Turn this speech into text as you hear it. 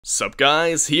Sup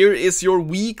guys, here is your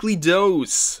weekly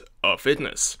dose of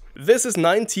fitness. This is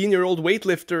 19-year-old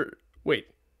weightlifter... Wait,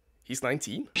 he's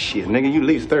 19? Shit, nigga, you at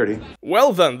least 30.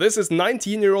 Well then, this is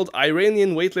 19-year-old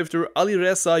Iranian weightlifter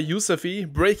Alireza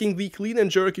Yousafi breaking the clean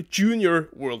and jerk junior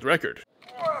world record.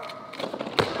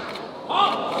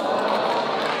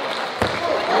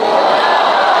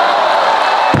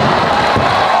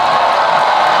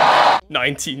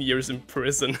 19 years in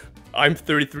prison. I'm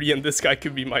 33 and this guy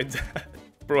could be my dad.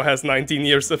 Bro has 19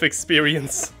 years of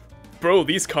experience. Bro,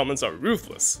 these comments are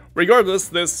ruthless. Regardless,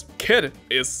 this kid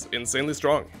is insanely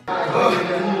strong.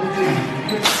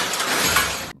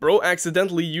 Bro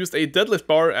accidentally used a deadlift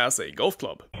bar as a golf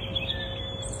club.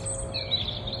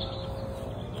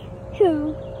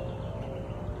 Yeah.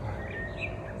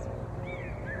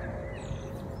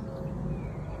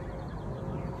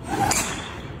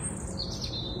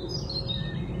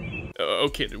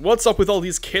 Okay, what's up with all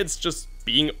these kids just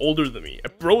being older than me?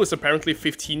 Bro is apparently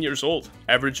 15 years old.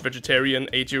 Average vegetarian,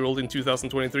 8-year-old in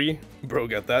 2023. Bro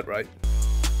got that right.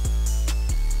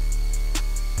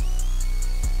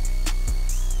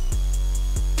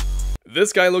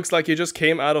 This guy looks like he just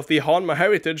came out of the Hanma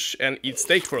heritage and eats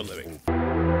steak for a living.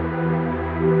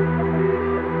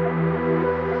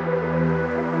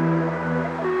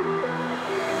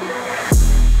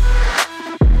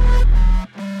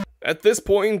 At this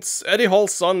point, Eddie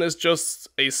Hall's son is just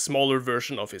a smaller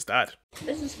version of his dad.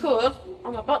 This is good.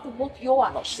 I'm about to whoop your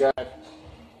ass. Not scared.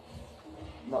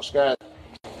 Not scared.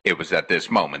 It was at this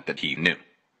moment that he knew.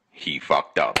 He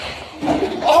fucked up.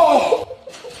 Oh!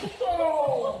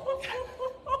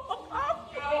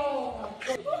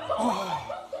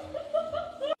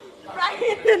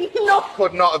 Ryan, no!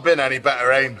 Could not have been any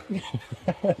better aim.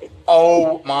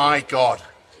 Oh my god.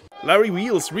 Larry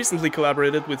Wheels recently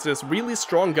collaborated with this really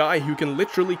strong guy who can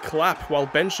literally clap while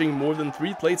benching more than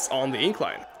 3 plates on the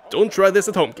incline. Don't try this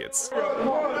at home, kids.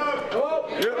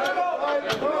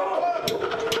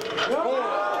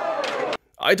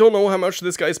 I don't know how much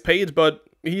this guy's paid, but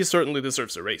he certainly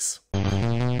deserves a raise.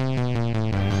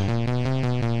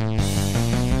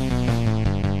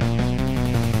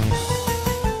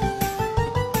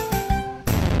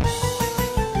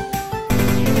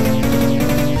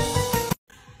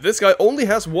 This guy only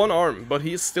has one arm, but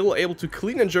he is still able to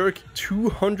clean and jerk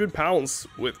 200 pounds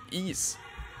with ease.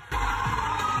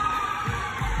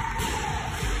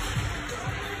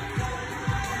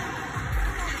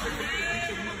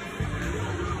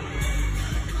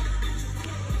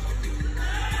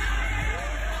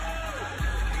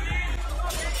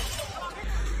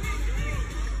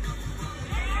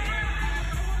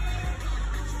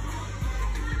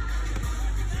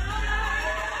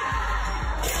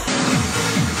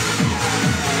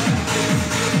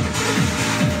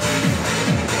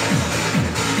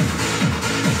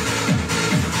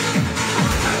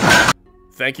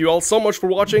 Thank you all so much for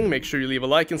watching. Make sure you leave a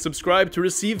like and subscribe to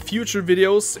receive future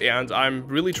videos, and I'm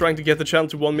really trying to get the channel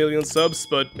to 1 million subs,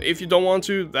 but if you don't want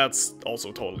to, that's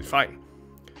also totally fine.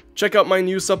 Check out my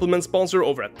new supplement sponsor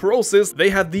over at Prozis. They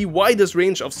have the widest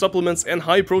range of supplements and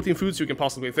high protein foods you can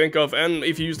possibly think of, and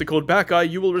if you use the code BACKGUY,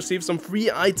 you will receive some free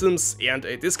items and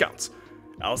a discount.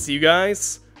 I'll see you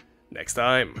guys next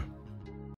time.